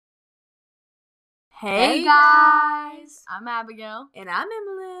Hey guys! I'm Abigail. And I'm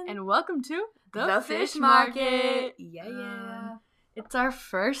Emaline. And welcome to The Fish Market. Yeah. It's our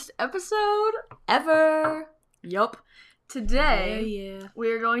first episode Ever. Yup. Today,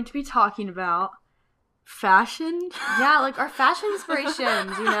 we are going to be talking about fashion. Yeah, like our fashion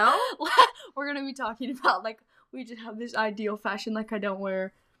inspirations, you know? We're going to be talking about, we just have this ideal fashion, I don't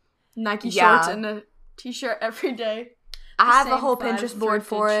wear Nike shorts and a t-shirt every day. I have a whole Pinterest board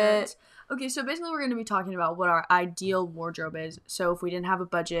for it. Okay, so basically we're going to be talking about what our ideal wardrobe is. So if we didn't have a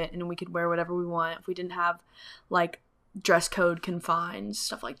budget and we could wear whatever we want, if we didn't have, dress code confined,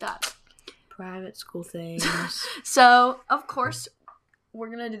 stuff like that. Private school things. So, of course, we're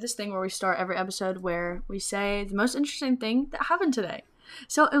going to do this thing where we start every episode where we say the most interesting thing that happened today.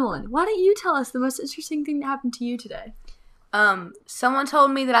 So, Emaline, why don't you tell us the most interesting thing that happened to you today? Someone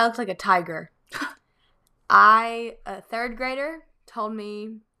told me that I looked like a tiger. A third grader told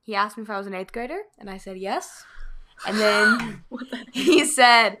me, he asked me if I was an eighth grader, and I said yes. And then he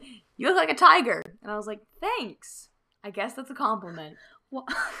said, "You look like a tiger." And I was like, "Thanks. I guess that's a compliment." Well,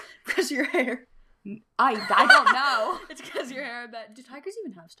 because your hair. I don't know. It's because your hair. Do tigers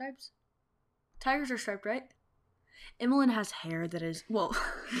even have stripes? Tigers are striped, right? Emaline has hair that is,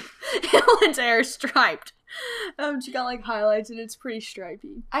 Emaline's hair is striped. She got highlights and it's pretty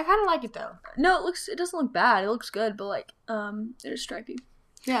stripy. I kind of like it though. No, it doesn't look bad. It looks good, but it is stripy.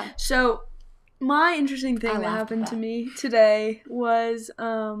 Yeah. So, my interesting thing that happened to me today was,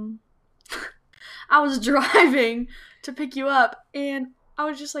 I was driving to pick you up, and I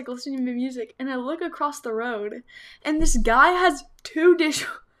was just, listening to music, and I look across the road, and this guy has two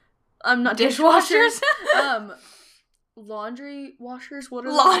dishwashers? Laundry washers? What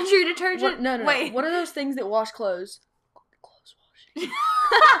are laundry detergent? No. Wait. What are those things that wash clothes? Clothes washing.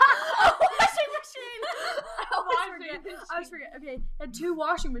 Washing machine! I always forget. Okay, had two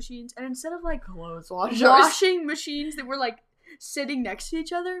washing machines, and instead of clothes washers, washing machines that were sitting next to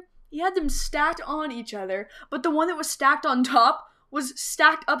each other, he had them stacked on each other, but the one that was stacked on top was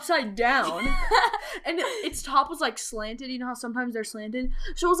stacked upside down. And its top was slanted. You know how sometimes they're slanted?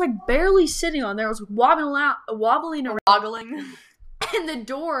 So it was barely sitting on there. It was wobbling around. Woggling. And the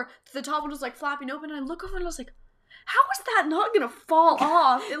door to the top was flapping open, and I look over and I was like, how is that not gonna fall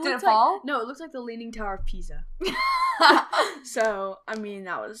off? Did it fall? No, it looks like the Leaning Tower of Pisa. So, I mean,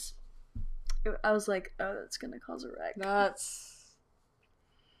 I was like, oh, that's gonna cause a wreck. Yeah.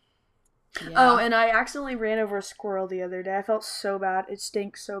 Oh, and I accidentally ran over a squirrel the other day. I felt so bad. It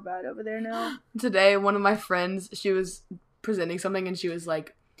stinks so bad over there now. Today, one of my friends, she was presenting something, and she was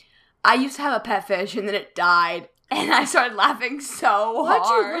like, I used to have a pet fish, and then it died. And I started laughing so hard. Why'd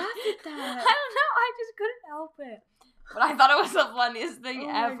you laugh at that? I don't know. I just couldn't help it. But I thought it was the funniest thing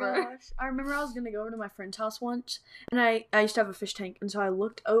ever. My gosh. I remember I was going to go over to my friend's house once, and I used to have a fish tank, and so I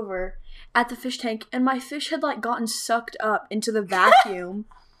looked over at the fish tank, and my fish had, gotten sucked up into the vacuum.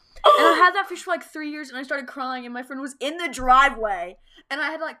 And I had that fish for 3 years, and I started crying, and my friend was in the driveway, and I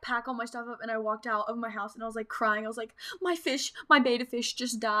had to pack all my stuff up, and I walked out of my house, and I was crying. I was like, my beta fish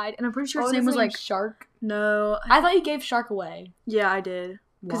just died, and I'm pretty sure his name was Shark. No, I thought you gave Shark away. Yeah, I did,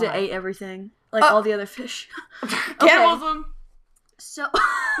 because it ate everything, all the other fish. Cannibalism. So,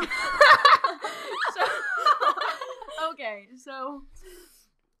 okay, so,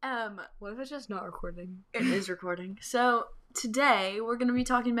 what if it's just not recording? It is recording. So, today, we're going to be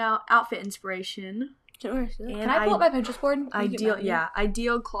talking about outfit inspiration. Can I pull up my Pinterest board?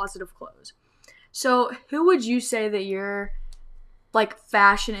 Ideal closet of clothes. So, who would you say that your,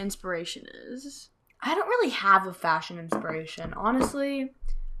 fashion inspiration is? I don't really have a fashion inspiration, honestly.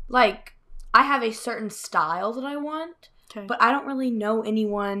 I have a certain style that I want, but I don't really know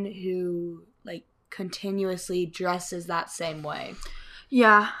anyone who, continuously dresses that same way.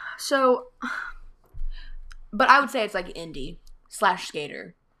 Yeah, so... But I would say it's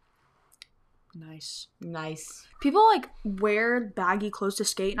indie/skater. Nice. People wear baggy clothes to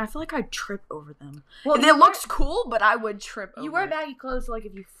skate, and I feel like I'd trip over them. Well, it looks cool, but I would trip over. You wear baggy clothes so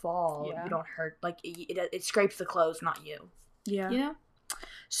if you fall, you don't hurt. It scrapes the clothes, not you. Yeah. You know?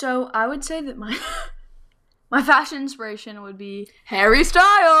 So I would say that my my fashion inspiration would be Harry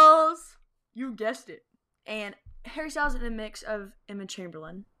Styles. You guessed it. And Harry Styles in a mix of Emma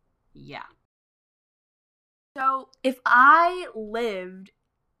Chamberlain. Yeah. So, if I lived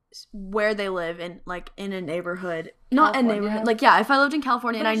where they live in a neighborhood, not a neighborhood, if I lived in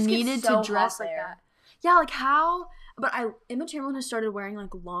California and I needed to dress like that. Yeah, how? But Emma Chamberlain has started wearing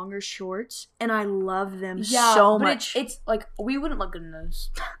longer shorts, and I love them so much. It's we wouldn't look good in those.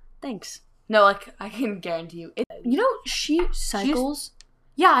 Thanks. No, I can guarantee you. She cycles.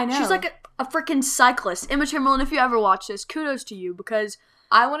 Yeah, I know. She's a freaking cyclist. Emma Chamberlain, if you ever watch this, kudos to you, because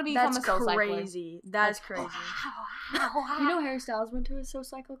I want to become That's a soul crazy. That's crazy. You know Harry Styles went to a soul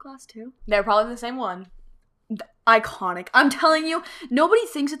cycle class too? They're probably the same one. Iconic. I'm telling you, nobody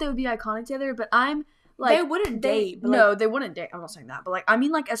thinks that they would be iconic together, but I'm like... They wouldn't date. But no, they wouldn't date. I'm not saying that. But like, I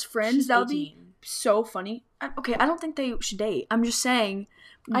mean, like, as friends, She's that would 18. be so funny. Okay, I don't think they should date. I'm just saying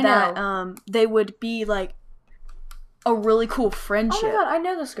I that know. they would be like a really cool friendship. Oh my god, I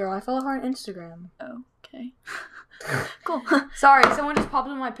know this girl. I follow her on Instagram. Oh, okay. Cool. Sorry, someone just popped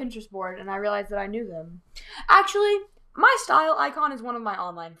on my Pinterest board and I realized that I knew them. Actually, my style icon is one of my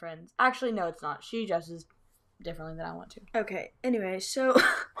online friends. Actually, no, it's not. She dresses differently than I want to. Okay, anyway, so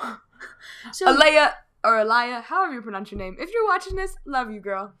Alea, or Elia, however you pronounce your name. If you're watching this, love you,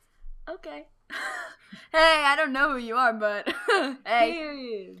 girl. Okay. Hey, I don't know who you are, but hey.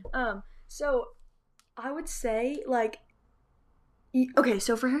 Period. So I would say like, okay,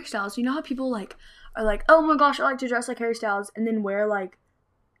 so for hairstyles, you know how people like are like, oh my gosh, I like to dress like Harry Styles, and then wear like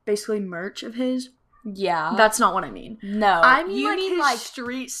basically merch of his. Yeah. That's not what I mean. No. I mean, you like, mean his like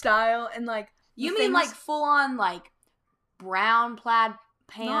street style and like. You mean like full on like brown plaid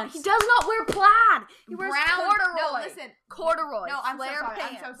pants? No, he does not wear plaid. He wears Brown, corduroy. No, listen. Corduroy. No, I'm flare so sorry.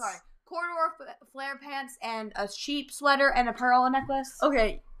 pants. I'm so sorry. Corduroy flare pants and a sheep sweater and a pearl necklace.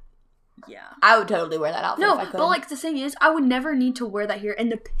 Okay. Yeah. I would totally wear that outfit if I could. But like the thing is, I would never need to wear that here.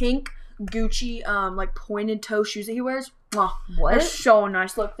 And the pink Gucci like pointed toe shoes that he wears, oh, what? They're so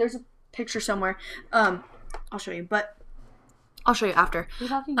nice. Look, there's a picture somewhere. I'll show you, but I'll show you after. You're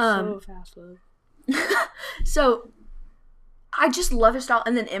talking so fast, love. So I just love his style,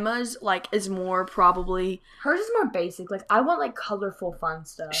 and then Emma's like is more probably Hers is more basic. Like I want like colorful, fun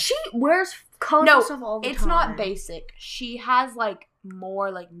stuff. she wears colorful stuff all the time. It's not basic. She has like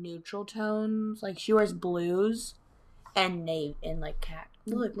more like neutral tones. Like she wears blues and navy and like cat.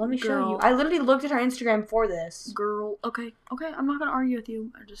 Look, let me show Girl. you. I literally looked at her Instagram for this. Girl. Okay, I'm not gonna argue with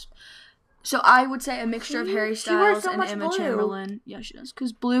you. So I would say a mixture of Harry She wears Styles so and much Emma blue. Chamberlain. Yeah, she does.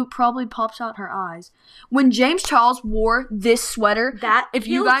 Because blue probably pops out her eyes. When James Charles wore this sweater, if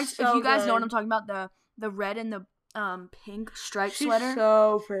you guys know what I'm talking about, the red and the pink striped sweater.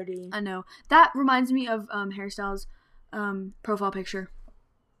 So pretty. I know. That reminds me of Harry Styles' profile picture.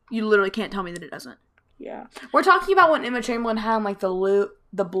 You literally can't tell me that it doesn't. Yeah. We're talking about when Emma Chamberlain had on, like the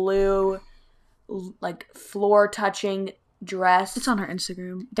blue like floor touching dress. It's on her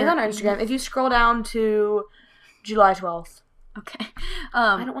Instagram. It's on her Instagram. If you scroll down to July 12th. Okay.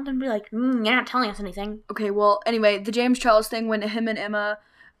 I don't want them to be like, you're not telling us anything. Okay, well, anyway, the James Charles thing when him and Emma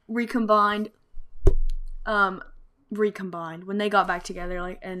recombined, when they got back together,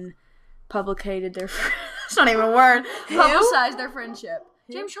 like, and publicated their, it's not even a word, publicized their friendship.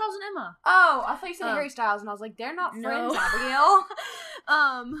 Who? James Charles and Emma. Oh, I thought you said Harry Styles, and I was like, they're not friends, No. Abigail.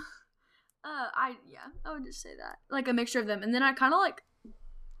 I would just say that. Like, a mixture of them, and then I kind of like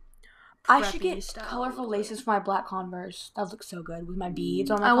I should get style colorful a little laces bit. for my black Converse. That looks so good with my beads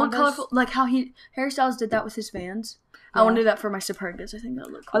on my I want Converse. colorful, like how Harry Styles did that with his Vans. I Yeah. want to do that for my Supergas. I think that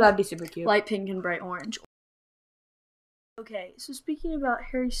would look Oh, cool. that'd be super cute. Light pink and bright orange. Okay, so speaking about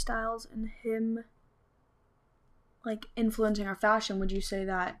Harry Styles and him, like, influencing our fashion, would you say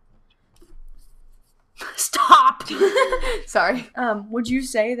that... Stop! Sorry. Would you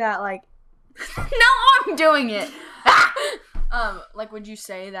say that, like... No, I'm doing it! Like, would you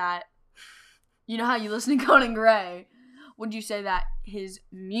say that... You know how you listen to Conan Gray? Would you say that his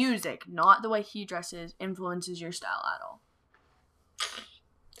music, not the way he dresses, influences your style at all?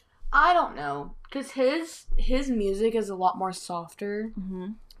 I don't know, because his music is a lot more softer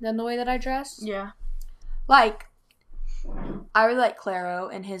than the way that I dress. Yeah. Like, I really like Claro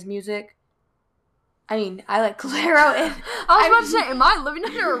and his music. I mean, I like Claro and... I was about to say, am I living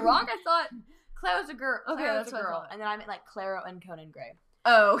under a rock? I thought... Claro's a girl. Okay, Claro's that's a what I girl. thought. And then I meant like Claro and Conan Gray.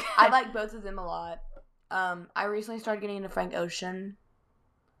 Oh, okay. I like both of them a lot. I recently started getting into Frank Ocean.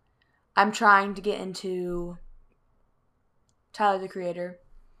 I'm trying to get into Tyler, the Creator.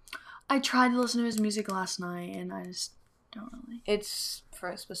 I tried to listen to his music last night, and I just don't really. It's for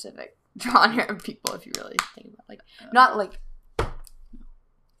a specific genre of people, if you really think about it. Like, not like...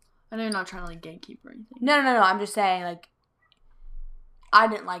 I know you're not trying to, like, gatekeep or anything. No. I'm just saying, like, I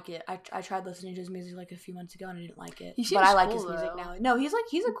didn't like it. I tried listening to his music, like, a few months ago, and I didn't like it. He seems but I like cool, his music though. now. No, he's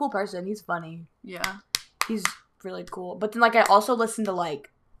a cool person. He's funny. Yeah. He's really cool. But then, like, I also listen to, like,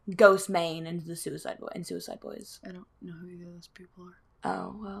 Ghost Main and the Suicide Boys. I don't know who either of those people are.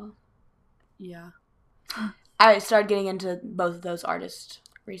 Oh, well. Yeah. I started getting into both of those artists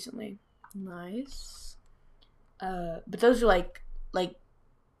recently. Nice. But those are, like,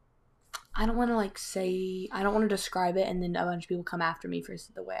 I don't want to describe it and then a bunch of people come after me for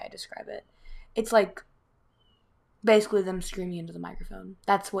the way I describe it. It's like Basically them screaming into the microphone.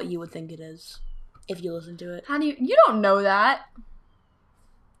 That's what you would think it is if you listen to it. How do you don't know that.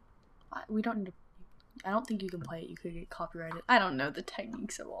 We don't need to. I don't think you can play it. You could get copyrighted. I don't know the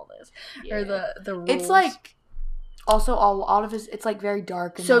techniques of all this. Yeah. Or the rules. It's like, also all of it's like very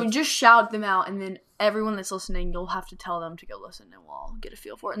dark. And so like, just shout them out, and then everyone that's listening, you'll have to tell them to go listen, and we'll all get a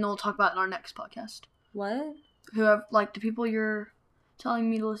feel for it. And then we'll talk about it in our next podcast. What? Whoever, like, the people you're telling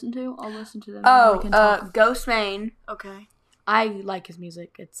me to listen to, I'll listen to them. Ghost Main. Okay. I like his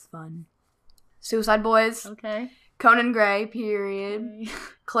music. It's fun. Suicide Boys. Okay. Conan Gray, period. Okay.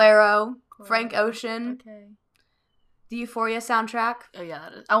 Claro. Frank Ocean. Okay. The Euphoria soundtrack. Oh, yeah,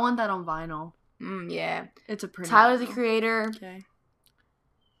 that is. I want that on vinyl. Yeah. It's a pretty Tyler, vinyl. the Creator. Okay.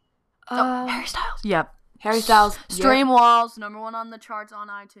 Harry Styles. Yep. Harry Styles. Stream Walls, #1 on the charts on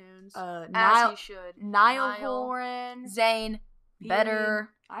iTunes. Niall, as he should. Niall Horan. Zayn. Better.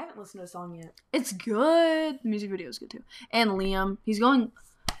 I haven't listened to a song yet. It's good. The music video is good too. And Liam. He's going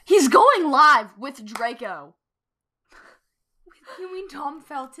live with Draco. You mean Tom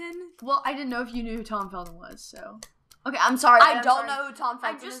Felton? Well, I didn't know if you knew who Tom Felton was, so. Okay, I'm sorry. I don't know who Tom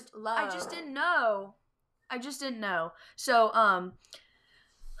Felton is. I just didn't know. So,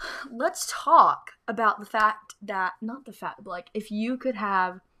 let's talk about the fact that, not the fact, but like, if you could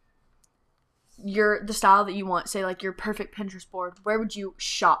have the style that you want, say like your perfect Pinterest board, where would you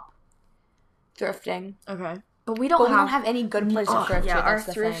shop? Thrifting. Okay. But we don't have any good place to thrift. Yeah, that's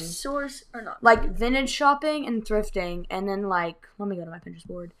our thrift stores are not. Like vintage shopping and thrifting, and then like, let me go to my Pinterest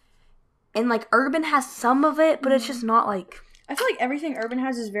board. And like Urban has some of it, but it's just not like. I feel like everything Urban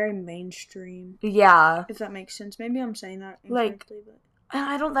has is very mainstream. Yeah. If that makes sense. Maybe I'm saying that incorrectly, but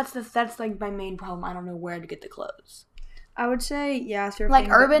I don't. That's like my main problem. I don't know where to get the clothes. I would say thrifting. Like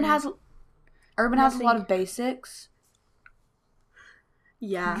Urban has a lot of basics.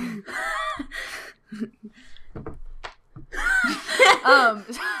 Yeah.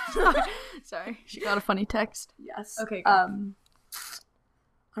 Sorry. She got a funny text. Yes. Okay. I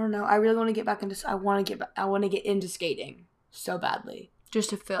don't know. I really want to get back into. I want to get into skating so badly. Just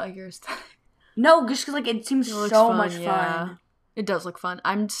to feel like you're aesthetic. No, just because like it seems so much fun. It does look fun.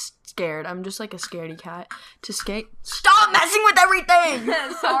 I'm scared. I'm just like a scaredy cat to skate. Stop messing with everything.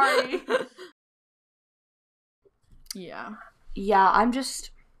 Sorry. Yeah. Yeah.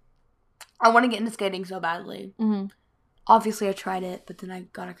 I want to get into skating so badly. Mm-hmm. Obviously, I tried it, but then I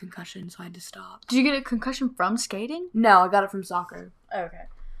got a concussion, so I had to stop. Did you get a concussion from skating? No, I got it from soccer. Okay.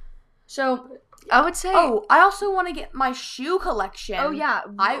 So, I would say... Oh, I also want to get my shoe collection. Oh, yeah.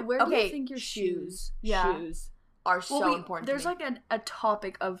 Where do you think your shoes shoes are so important There's to me. like a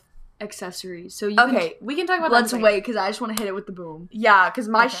topic of accessories. So we can talk about that. Let's wait, because I just want to hit it with the boom. Yeah, because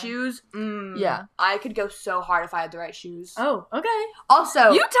my shoes... yeah. I could go so hard if I had the right shoes. Oh, okay.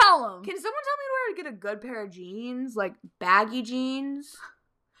 Also... You tell them! Can someone tell me where to get a good pair of jeans? Like, baggy jeans?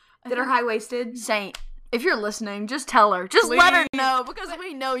 That are high-waisted? Saint, if you're listening, just tell her. Just let her know, because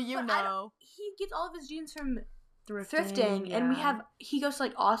we know you know. He gets all of his jeans from thrifting, and he goes to,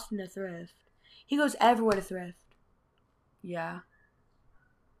 like, Austin to thrift. He goes everywhere to thrift. Yeah.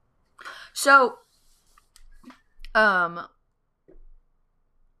 So, well,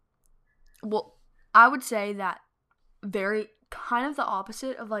 I would say that very kind of the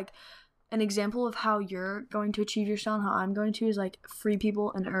opposite of, like, an example of how you're going to achieve your style and how I'm going to is, like, Free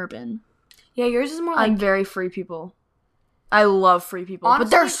People and Urban. Yeah, yours is more like... I'm very Free People. I love Free People, honestly,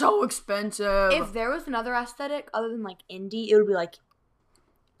 but they're so expensive. If there was another aesthetic other than, like, indie, it would be, like,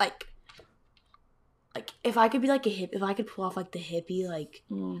 if I could be, like, if I could pull off, like, the hippie, like,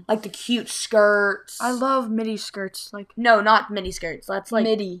 like, the cute skirts. I love midi skirts. Like, no, not mini skirts. That's, like...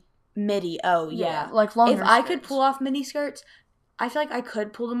 Midi. Oh, yeah. Like, longer skirts. I could pull off mini skirts, I feel like I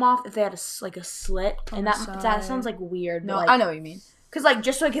could pull them off if they had a slit. And that sounds, like, weird. No, but, like, I know what you mean. Because, like,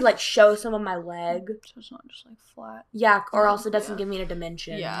 just so I could, like, show some of my leg. So it's not just, like, flat. Yeah, or else it doesn't give me a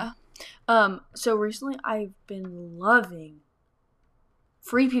dimension. Yeah. So recently I've been loving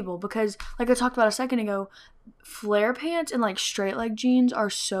Free People because, like I talked about a second ago, flare pants and, like, straight leg jeans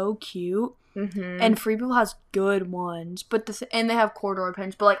are so cute. Mm-hmm. And Free People has good ones. But and they have corduroy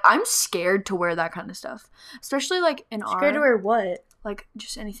pants. But, like, I'm scared to wear that kind of stuff. Especially, like, in Scared to wear what? Like,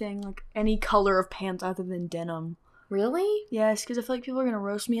 just anything. Like, any color of pants other than denim. Really? Yes, because I feel like people are going to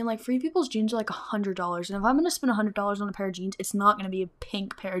roast me. And, like, Free People's jeans are, like, $100. And if I'm going to spend $100 on a pair of jeans, it's not going to be a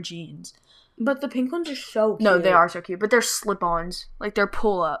pink pair of jeans. But the pink ones are so cute. No, they are so cute. But they're slip-ons. Like, they're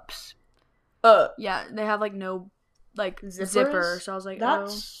pull-ups. Yeah, they have, like, no, like, zipper. So I was like,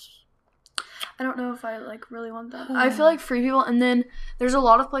 that's... I don't know if I, like, really want that. I feel like Free People. And then there's a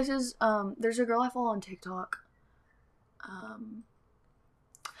lot of places. There's a girl I follow on TikTok.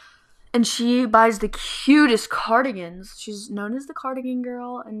 And she buys the cutest cardigans. She's known as the cardigan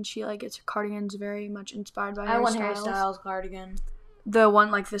girl, and she like gets her cardigans very much inspired by Harry Styles. Cardigan. The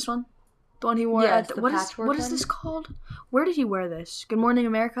one like this one, the one he wore. Yes, at the what patchwork is one? this called? Where did he wear this? Good Morning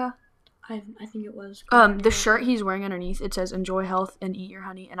America. I think it was. The shirt he's wearing underneath, it says "Enjoy health and eat your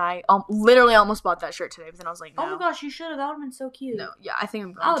honey," and I literally almost bought that shirt today, but then I was like, no. Oh my gosh, you should have. That would have been so cute. No, yeah, I think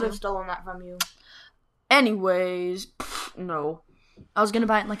I'm going I would to. have stolen that from you. Anyways, no. I was gonna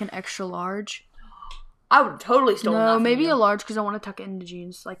buy it in like an extra large. I would have totally stolen that from maybe you. a large because I want to tuck it into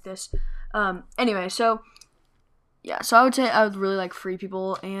jeans like this. Anyway, so yeah, so I would say I would really like Free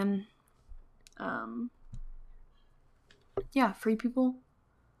People and yeah, Free People.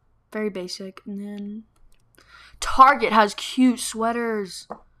 Very basic. And then Target has cute sweaters.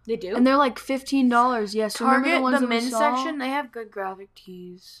 They do? And they're like $15. Yes, Target, the men's section, they have good graphic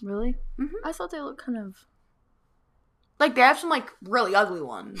tees. Really? Mm-hmm. I thought they looked kind of like they have some like really ugly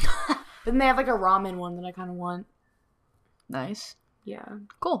ones. But then they have like a ramen one that I kind of want. nice. Yeah.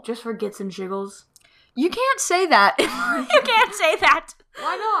 Cool. Just for gits and jiggles. You can't say that. You can't say that.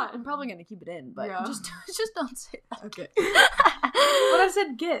 Why not? I'm probably gonna keep it in, but Yeah. just don't say that. Okay. But I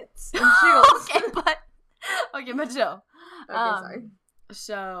said gits and jiggles. okay, but no. Sorry.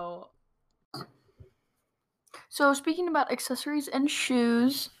 So speaking about accessories and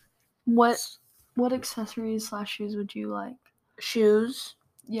shoes, what accessories / shoes would you like? Shoes.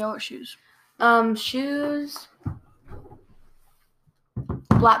 Yeah, what shoes? Shoes.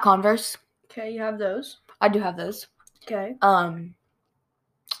 Black Converse. Okay, you have those. I do have those. Okay.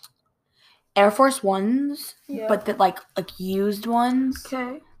 Air Force Ones, Yeah. but that like used ones.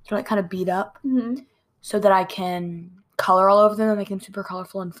 Okay. They're like kind of beat up, Mm-hmm. so that I can color all over them and make them super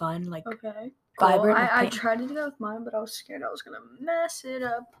colorful and fun, like Okay. vibrant. Cool. with I paint. tried to do that with mine, but I was scared I was gonna mess it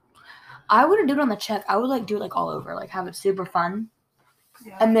up. I wouldn't do it on the check. I would like do it like all over, like have it super fun.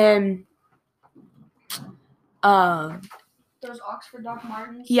 Yeah. And then, Those Oxford Doc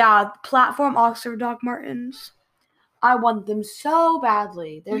Martens. yeah, platform Oxford Doc Martens. I want them so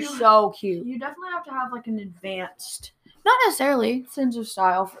badly. They're so cute. You definitely have to have like an advanced Not necessarily. sense of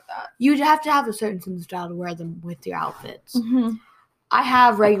style for that. You'd have to have a certain sense of style to wear them with your outfits. Mm-hmm. I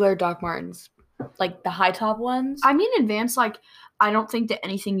have regular Doc Martens, like the high top ones. I mean, advanced. Like, I don't think that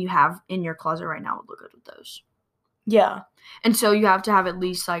anything you have in your closet right now would look good with those. Yeah. And so you have to have at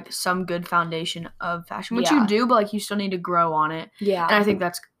least like some good foundation of fashion, which Yeah. you do, but like you still need to grow on it. Yeah. And I think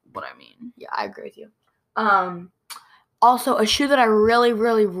that's what I mean. Yeah, I agree with you. Also, a shoe that I really,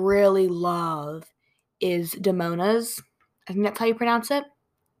 really, really love is Damona's. I think that's how you pronounce it.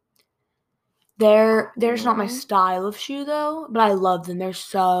 They're just not my style of shoe though, but I love them. They're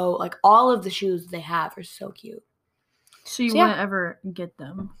so like all of the shoes they have are so cute. So you So, yeah. wouldn't ever get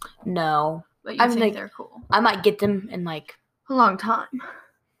them, No, but you I mean, think like, they're cool. I might get them in like A long time.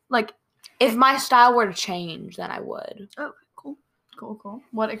 Like, if my style were to change, then I would. oh, cool. Cool.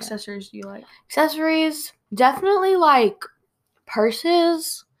 What accessories do you like? Accessories, definitely like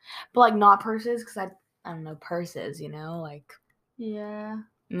purses, but like not purses because I don't know purses, like Yeah.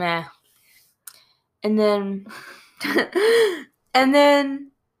 meh. And then and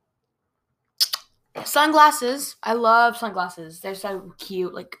then sunglasses. I love sunglasses. They're so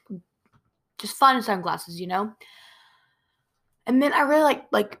cute, like just fun sunglasses, And then I really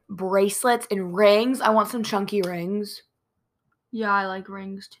like bracelets and rings. I want some chunky rings. Yeah, I like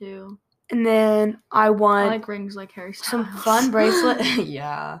rings too. And then I I want like rings like Harry Styles. some fun bracelets.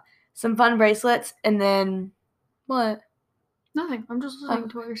 Yeah. Some fun bracelets. And then what? Nothing. I'm just listening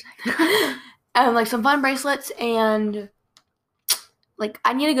to what you're saying. Like some fun bracelets and like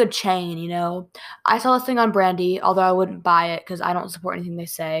I need a good chain, I saw this thing on Brandy, although I wouldn't buy it because I don't support anything they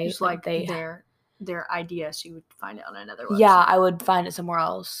say. Just like their idea, so you would find it on another website. Yeah, I would find it somewhere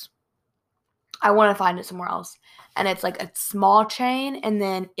else. I want to find it somewhere else. And it's like a small chain, and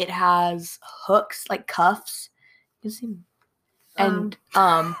then it has hooks, like cuffs. You can see them. And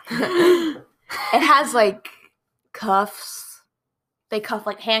it has like cuffs. They cuff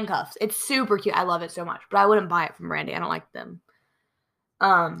like handcuffs. It's super cute. I love it so much. But I wouldn't buy it from Brandy. I don't like them.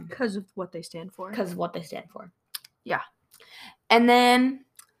 Because of what they stand for. Because of what they stand for. Yeah. And then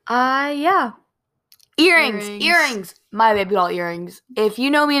yeah. Earrings. My baby doll earrings. If you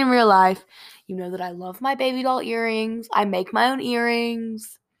know me in real life, you know that I love my baby doll earrings. I make my own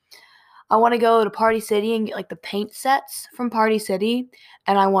earrings. I want to go to Party City and get like the paint sets from Party City.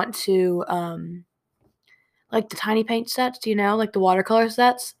 And I want to like the tiny paint sets, like the watercolor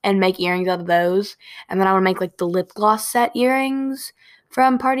sets, and make earrings out of those. And then I want to make like the lip gloss set earrings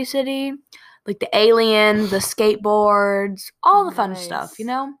from Party City. Like the alien, the skateboards, all the fun stuff,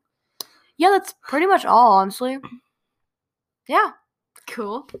 Yeah, that's pretty much all, honestly. Yeah.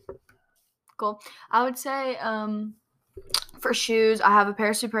 Cool. Cool. I would say for shoes, I have a pair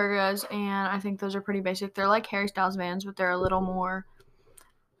of Supergas, and I think those are pretty basic. They're like Harry Styles Vans, but they're a little more,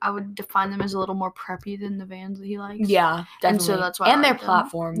 I would define them as a little more preppy than the Vans that he likes. Yeah, definitely. And so that's why and I their like them.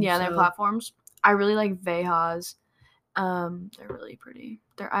 platforms. Yeah, so. their platforms. I really like Vejas. They're really pretty.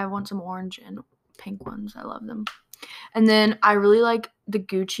 I want some orange and pink ones. I love them. And then I really like the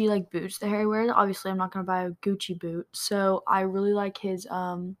Gucci like boots that Harry wears. Obviously, I'm not gonna buy a Gucci boot, so I really like his.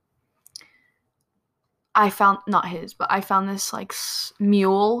 I found this like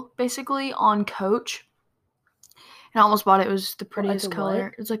mule basically on Coach, and I almost bought it. It was the prettiest color.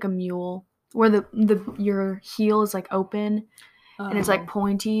 What? It's like a mule where your heel is like open. And it's like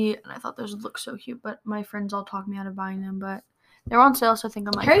pointy, and I thought those would look so cute, but my friends all talked me out of buying them, but they were on sale, so I think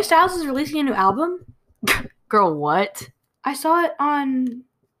I might. Harry Styles is releasing a new album? Girl, what? I saw it on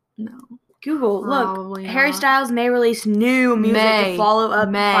Google. Probably Look, not. Harry Styles may release new music to follow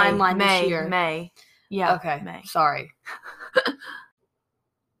up Fine Line this year. May. Yeah. Okay. May. Sorry.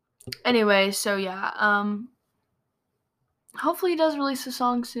 Anyway, so yeah, hopefully he does release a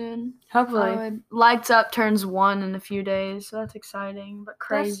song soon. Hopefully. Lights Up turns 1 in a few days, so that's exciting, but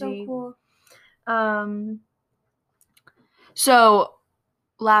crazy. That's so cool. So,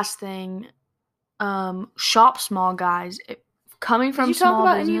 last thing, shop small, guys. Coming from Did you small talk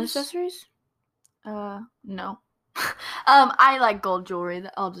about business, any accessories? No. I like gold jewelry.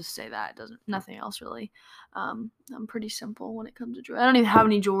 I'll just say that. Nothing else really. I'm pretty simple when it comes to jewelry. I don't even have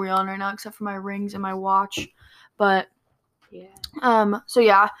any jewelry on right now except for my rings and my watch, but yeah. So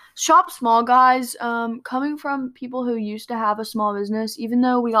yeah, shop small, guys. Coming from people who used to have a small business, even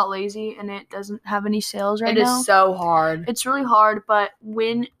though we got lazy and it doesn't have any sales right now. It is so hard. It's really hard, but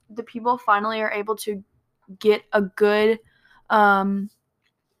when the people finally are able to get a good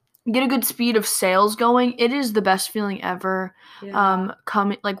speed of sales going, it is the best feeling ever. Yeah.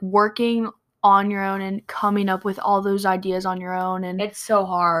 Working on your own and coming up with all those ideas on your own, and it's so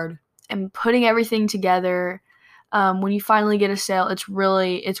hard. And putting everything together. When you finally get a sale,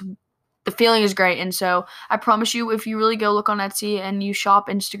 the feeling is great. And so I promise you, if you really go look on Etsy and you shop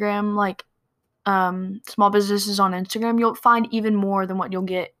Instagram, like small businesses on Instagram, you'll find even more than what you'll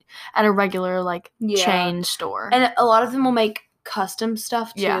get at a regular chain store. And a lot of them will make custom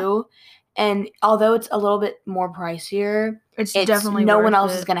stuff too. Yeah. And although it's a little bit more pricier, it's definitely no worth one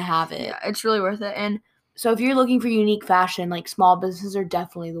else it. is gonna have it. Yeah, it's really worth it. And so if you're looking for unique fashion, like small businesses are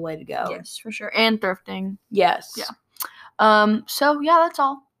definitely the way to go. Yes, for sure. And thrifting. Yes. Yeah. So yeah, that's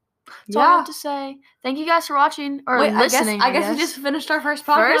all. That's all I have to say. Thank you guys for watching or listening. I guess we just finished our first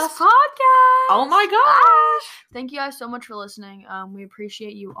podcast. Oh my gosh. Thank you guys so much for listening. We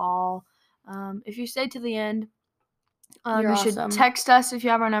appreciate you all. If you stayed to the end, you should text us if you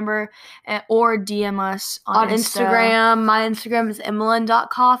have our number or DM us on Instagram. My Instagram is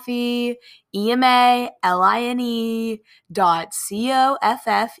emaline.coffee,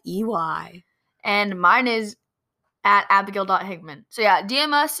 EMALINE.COFFEY. And mine is at Abigail.Higman. So yeah,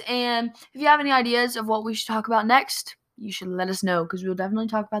 DM us, and if you have any ideas of what we should talk about next, you should let us know, because we'll definitely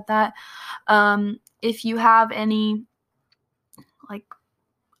talk about that. If you have any,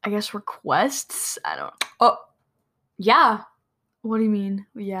 requests, Yeah. What do you mean?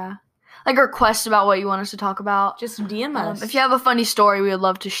 Yeah. Requests about what you want us to talk about. Just DM us. If you have a funny story, we would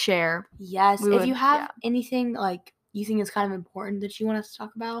love to share. Yes. If you have anything you think is kind of important that you want us to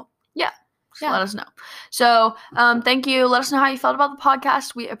talk about. Just let us know. So, thank you. Let us know how you felt about the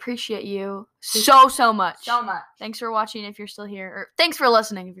podcast. We appreciate you so much. So much. Thanks for watching if you're still here. Or thanks for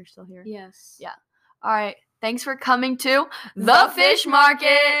listening if you're still here. Yes. Yeah. All right. Thanks for coming to The Fish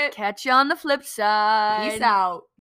Market. Catch you on the flip side. Peace out.